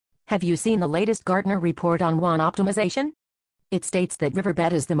Have you seen the latest Gartner report on WAN optimization? It states that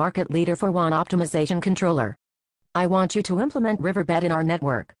Riverbed is the market leader for WAN optimization controller. I want you to implement Riverbed in our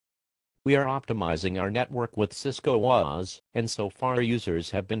network. We are optimizing our network with Cisco WAAS, and so far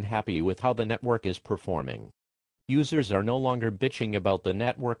users have been happy with how the network is performing. Users are no longer bitching about the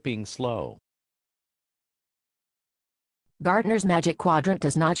network being slow. Gartner's Magic Quadrant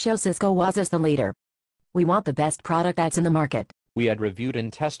does not show Cisco WAAS as the leader. We want the best product that's in the market. We had reviewed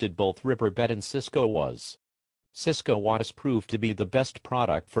and tested both Riverbed and Cisco WAAS. Cisco WAAS proved to be the best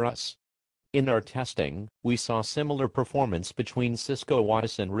product for us. In our testing, we saw similar performance between Cisco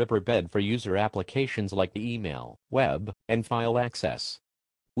WAAS and Riverbed for user applications like email, web, and file access.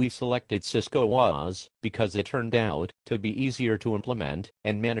 We selected Cisco WAAS because it turned out to be easier to implement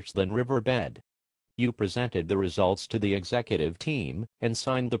and manage than Riverbed. You presented the results to the executive team and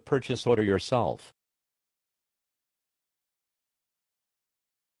signed the purchase order yourself.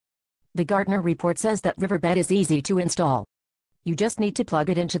 The Gartner report says that Riverbed is easy to install. You just need to plug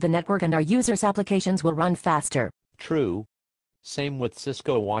it into the network and our users' applications will run faster. True. Same with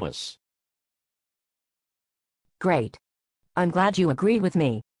Cisco WAAS. Great. I'm glad you agree with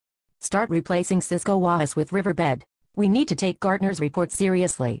me. Start replacing Cisco WAAS with Riverbed. We need to take Gartner's report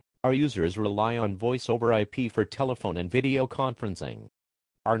seriously. Our users rely on voice over IP for telephone and video conferencing.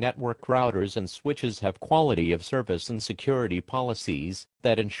 Our network routers and switches have quality of service and security policies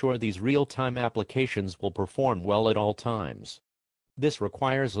that ensure these real-time applications will perform well at all times. This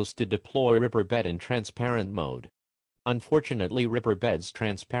requires us to deploy Riverbed in transparent mode. Unfortunately, Riverbed's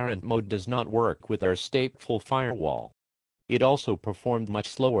transparent mode does not work with our stateful firewall. It also performed much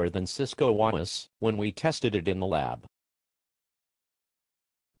slower than Cisco WAAS when we tested it in the lab.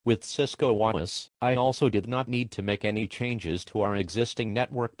 With Cisco WAAS, I also did not need to make any changes to our existing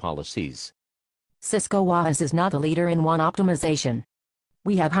network policies. Cisco WAAS is not the leader in WAN optimization.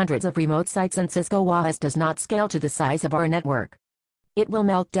 We have hundreds of remote sites and Cisco WAAS does not scale to the size of our network. It will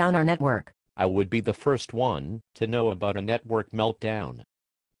melt down our network. I would be the first one to know about a network meltdown.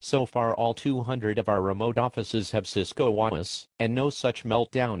 So far all 200 of our remote offices have Cisco WAAS, and no such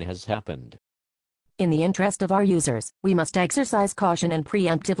meltdown has happened. In the interest of our users, we must exercise caution and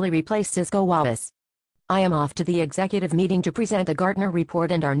preemptively replace Cisco WAAS. I am off to the executive meeting to present the Gartner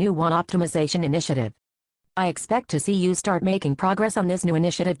report and our new WAN optimization initiative. I expect to see you start making progress on this new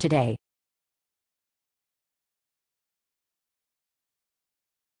initiative today.